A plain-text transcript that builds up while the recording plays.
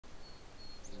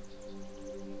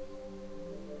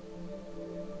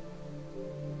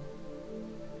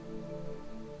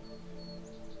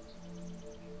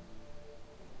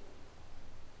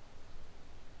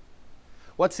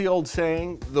What's the old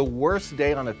saying? The worst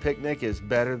day on a picnic is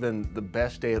better than the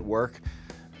best day at work?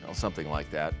 Well, something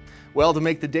like that. Well, to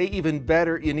make the day even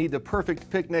better, you need the perfect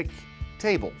picnic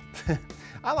table.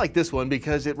 I like this one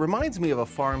because it reminds me of a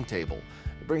farm table.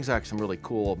 It brings back some really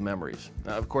cool memories.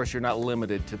 Of course, you're not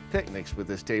limited to picnics with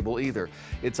this table either.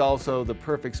 It's also the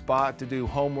perfect spot to do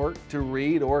homework, to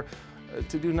read, or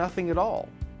to do nothing at all.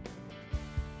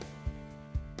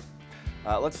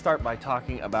 Let's start by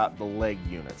talking about the leg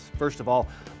units. First of all,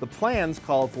 the plans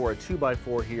called for a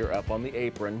 2x4 here up on the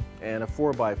apron and a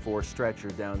 4x4 stretcher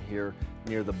down here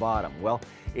near the bottom. Well,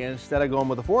 instead of going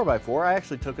with a 4x4, I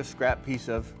actually took a scrap piece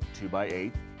of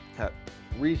 2x8, cut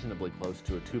reasonably close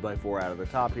to a 2x4 out of the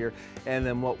top here, and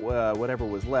then whatever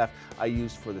was left I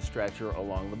used for the stretcher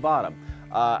along the bottom.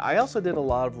 I also did a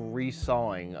lot of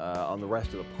resawing on the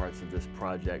rest of the parts of this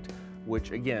project,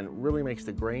 which again really makes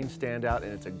the grain stand out,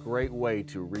 and it's a great way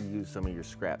to reuse some of your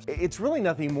scraps. It's really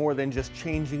nothing more than just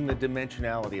changing the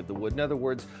dimensionality of the wood. In other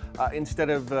words, instead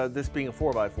of this being a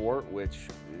 4x4, which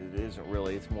it isn't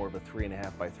really, it's more of a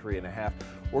 3.5 by 3.5,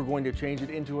 we're going to change it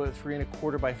into a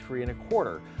 3.25 by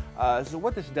 3.25. So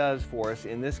what this does for us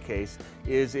in this case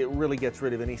is it really gets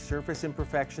rid of any surface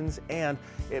imperfections, and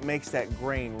it makes that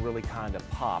grain really kind of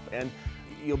pop. And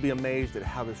you'll be amazed at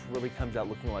how this really comes out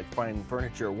looking like fine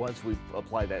furniture once we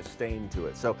apply that stain to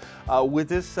it. So with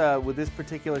this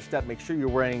particular step, make sure you're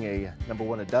wearing number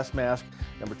one, a dust mask,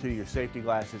 number two, your safety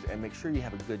glasses, and make sure you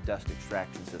have a good dust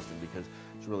extraction system because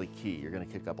it's really key. You're going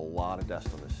to kick up a lot of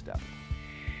dust on this step.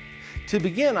 To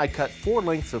begin, I cut 4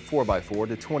 lengths of 4x4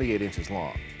 to 28 inches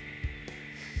long.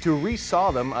 To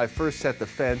resaw them, I first set the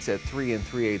fence at 3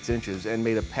 3/8 inches and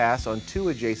made a pass on 2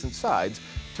 adjacent sides,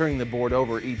 turning the board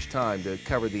over each time to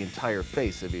cover the entire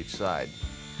face of each side.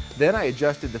 Then I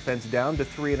adjusted the fence down to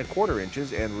 3 1/4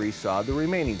 inches and resawed the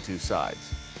remaining 2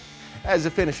 sides. As a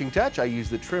finishing touch, I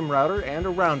used the trim router and a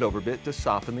roundover bit to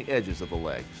soften the edges of the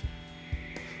legs.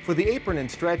 For the apron and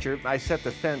stretcher, I set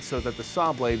the fence so that the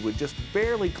saw blade would just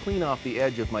barely clean off the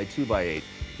edge of my 2x8,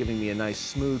 giving me a nice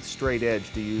smooth straight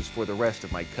edge to use for the rest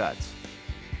of my cuts.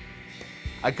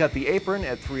 I cut the apron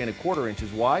at 3 1/4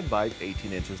 inches wide by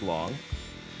 18 inches long.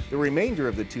 The remainder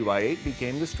of the 2x8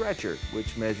 became the stretcher,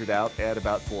 which measured out at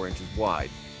about 4 inches wide.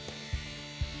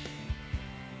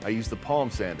 I used the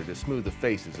palm sander to smooth the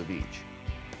faces of each.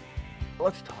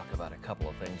 Let's talk about a couple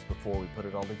of things before we put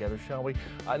it all together, shall we?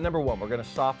 Number one, we're going to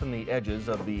soften the edges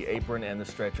of the apron and the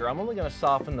stretcher. I'm only going to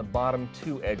soften the bottom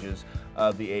 2 edges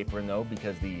of the apron though,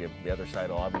 because the other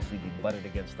side will obviously be butted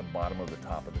against the bottom of the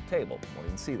top of the table. You won't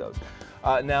even see those.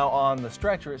 Now on the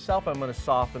stretcher itself, I'm going to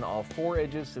soften all 4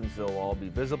 edges since they'll all be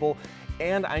visible,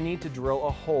 and I need to drill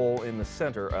a hole in the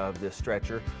center of this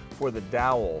stretcher for the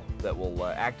dowel that will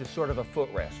act as sort of a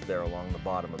footrest there along the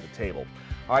bottom of the table.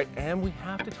 All right, and we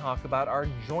have to talk about our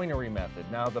joinery method.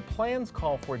 Now, the plans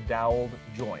call for doweled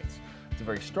joints. It's a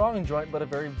very strong joint, but a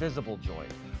very visible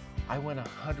joint. I went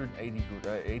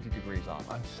 180 degrees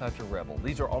off. I'm such a rebel.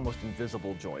 These are almost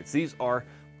invisible joints. These are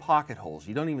pocket holes.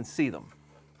 You don't even see them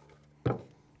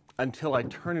until I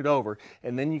turn it over,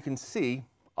 and then you can see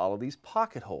all of these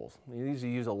pocket holes. These are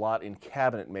used a lot in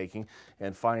cabinet making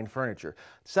and fine furniture.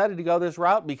 Decided to go this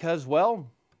route because, well,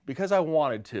 because I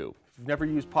wanted to. If you've never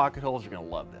used pocket holes, you're going to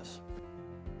love this.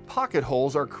 Pocket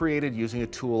holes are created using a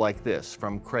tool like this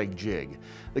from Craig Jig.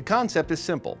 The concept is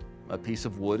simple. A piece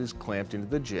of wood is clamped into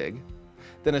the jig.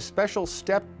 Then a special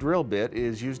stepped drill bit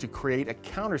is used to create a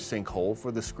countersink hole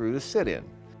for the screw to sit in.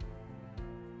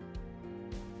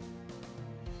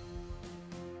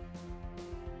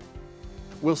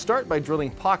 We'll start by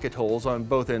drilling pocket holes on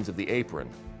both ends of the apron.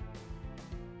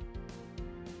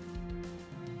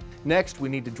 Next, we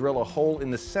need to drill a hole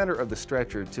in the center of the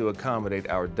stretcher to accommodate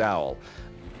our dowel.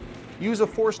 Use a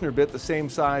Forstner bit the same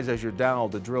size as your dowel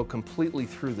to drill completely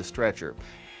through the stretcher.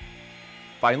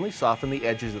 Finally, soften the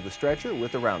edges of the stretcher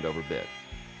with a roundover bit.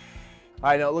 All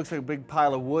right, now it looks like a big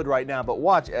pile of wood right now, but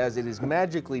watch as it is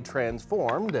magically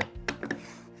transformed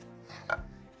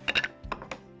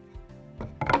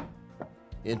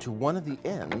into one of the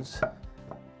ends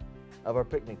of our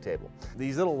picnic table.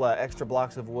 These little extra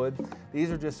blocks of wood, these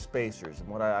are just spacers, and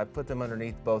what I put them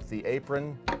underneath both the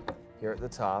apron here at the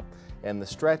top and the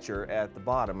stretcher at the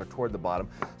bottom, or toward the bottom,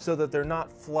 so that they're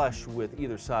not flush with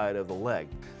either side of the leg.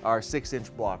 Our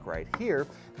 6-inch block right here,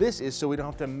 this is so we don't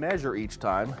have to measure each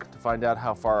time to find out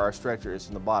how far our stretcher is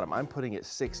from the bottom. I'm putting it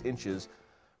 6 inches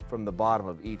from the bottom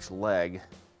of each leg.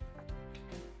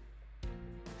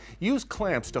 Use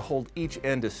clamps to hold each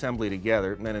end assembly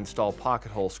together and then install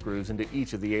pocket hole screws into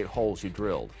each of the 8 holes you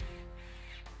drilled.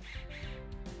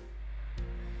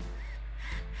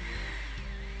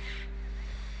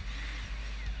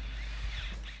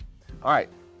 All right,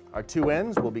 our two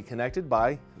ends will be connected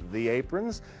by the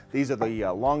aprons. These are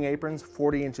the long aprons,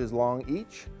 40 inches long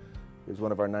each. Here's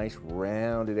one of our nice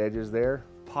rounded edges there.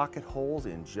 Pocket holes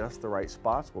in just the right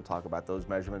spots. We'll talk about those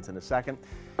measurements in a second.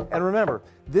 And remember,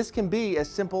 this can be as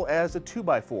simple as a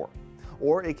 2x4,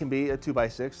 or it can be a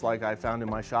 2x6 like I found in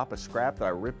my shop, a scrap that I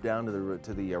ripped down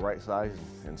to the right size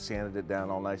and sanded it down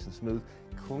all nice and smooth,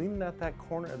 cleaning out that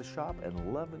corner of the shop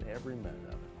and loving every minute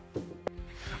of it.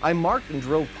 I marked and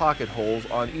drilled pocket holes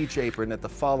on each apron at the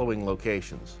following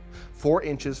locations: 4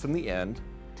 inches from the end,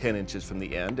 10 inches from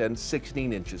the end, and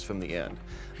 16 inches from the end.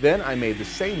 Then I made the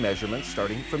same measurements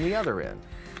starting from the other end.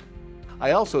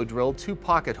 I also drilled 2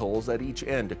 pocket holes at each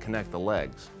end to connect the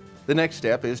legs. The next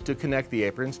step is to connect the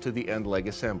aprons to the end leg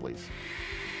assemblies.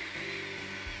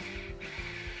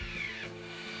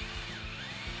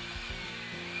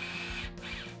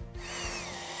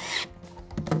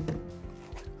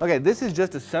 Okay, this is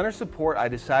just a center support I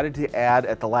decided to add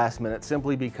at the last minute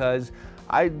simply because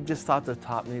I just thought the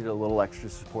top needed a little extra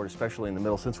support, especially in the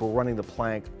middle. Since we're running the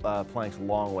planks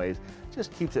long ways, it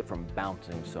just keeps it from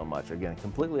bouncing so much. Again,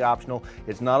 completely optional.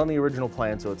 It's not on the original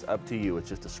plan, so it's up to you. It's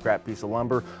just a scrap piece of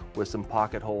lumber with some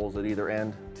pocket holes at either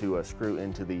end to screw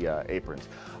into the aprons.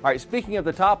 All right, speaking of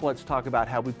the top, let's talk about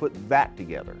how we put that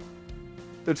together.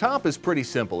 The top is pretty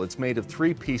simple. It's made of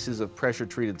 3 pieces of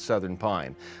pressure-treated southern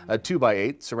pine, a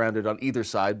 2x8 surrounded on either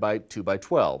side by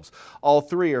 2x12s. All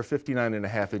 3 are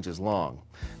 59.5 inches long.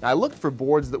 Now, I looked for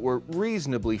boards that were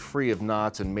reasonably free of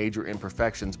knots and major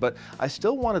imperfections, but I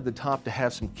still wanted the top to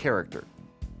have some character.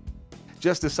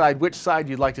 Just decide which side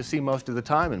you'd like to see most of the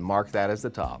time and mark that as the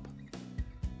top.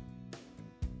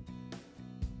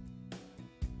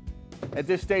 At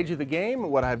this stage of the game,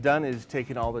 what I've done is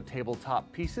taken all the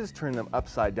tabletop pieces, turned them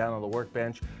upside down on the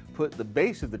workbench, put the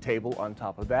base of the table on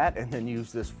top of that, and then use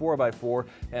this 4x4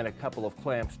 and a couple of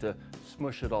clamps to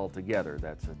smush it all together.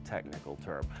 That's a technical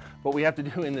term. What we have to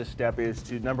do in this step is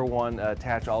to, number one,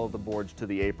 attach all of the boards to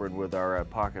the apron with our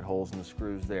pocket holes and the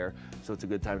screws there. So it's a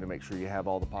good time to make sure you have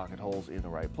all the pocket holes in the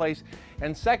right place.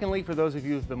 And secondly, for those of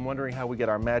you who've been wondering how we get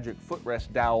our magic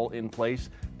footrest dowel in place,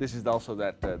 this is also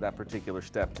that particular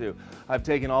step too. I've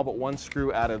taken all but one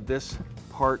screw out of this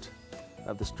part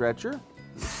of the stretcher.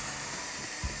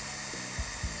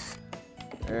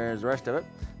 There's the rest of it.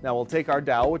 Now we'll take our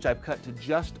dowel, which I've cut to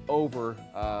just over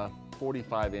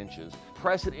 45 inches.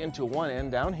 Press it into one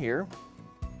end down here.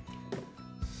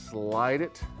 Slide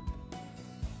it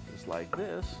just like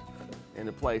this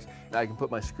into place. Now I can put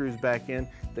my screws back in,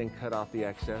 then cut off the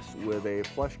excess with a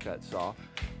flush cut saw.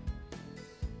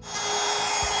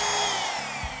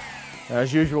 Now,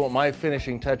 as usual, my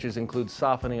finishing touches include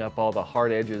softening up all the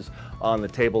hard edges on the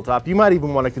tabletop. You might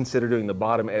even want to consider doing the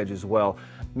bottom edge as well.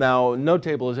 Now, no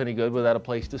table is any good without a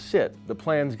place to sit. The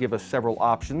plans give us several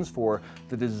options for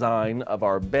the design of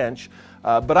our bench,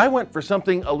 but I went for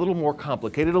something a little more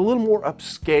complicated, a little more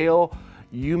upscale.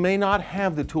 You may not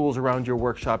have the tools around your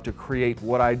workshop to create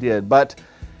what I did, but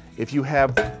if you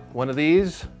have one of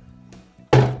these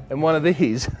and one of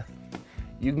these,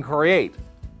 you can create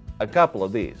a couple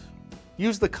of these.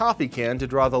 Use the coffee can to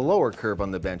draw the lower curve on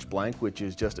the bench blank, which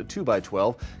is just a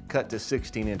 2x12 cut to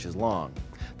 16 inches long.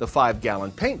 The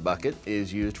 5-gallon paint bucket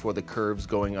is used for the curves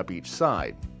going up each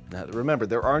side. Now remember,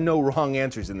 there are no wrong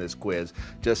answers in this quiz.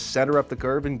 Just center up the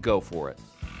curve and go for it.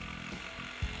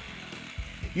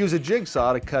 Use a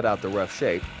jigsaw to cut out the rough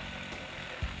shape.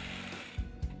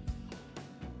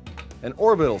 An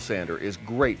orbital sander is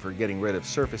great for getting rid of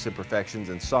surface imperfections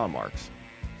and saw marks.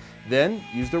 Then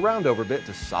use the roundover bit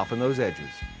to soften those edges.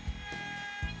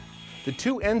 The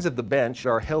two ends of the bench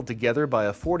are held together by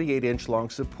a 48-inch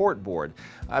long support board.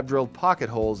 I've drilled pocket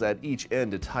holes at each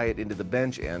end to tie it into the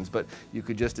bench ends, but you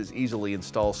could just as easily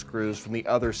install screws from the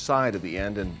other side of the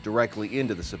end and directly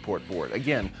into the support board.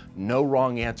 Again, no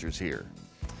wrong answers here.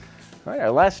 All right,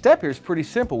 our last step here is pretty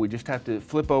simple. We just have to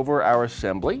flip over our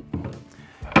assembly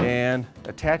and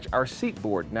attach our seat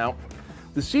board. Now,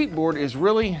 the seat board is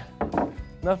really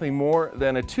nothing more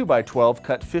than a 2x12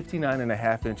 cut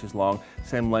 59.5 inches long,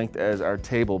 same length as our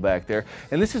table back there.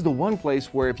 And this is the one place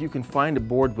where if you can find a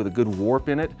board with a good warp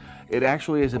in it, it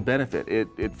actually is a benefit.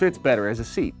 It fits better as a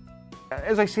seat.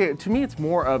 As I say, to me it's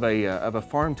more of a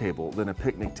farm table than a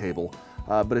picnic table,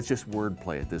 but it's just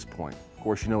wordplay at this point. Of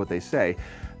course, you know what they say.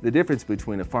 The difference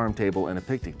between a farm table and a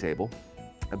picnic table,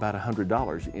 about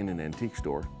 $100 in an antique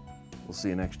store. We'll see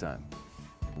you next time.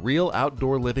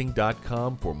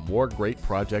 RealOutdoorLiving.com for more great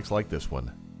projects like this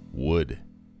one. Wood.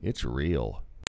 It's real.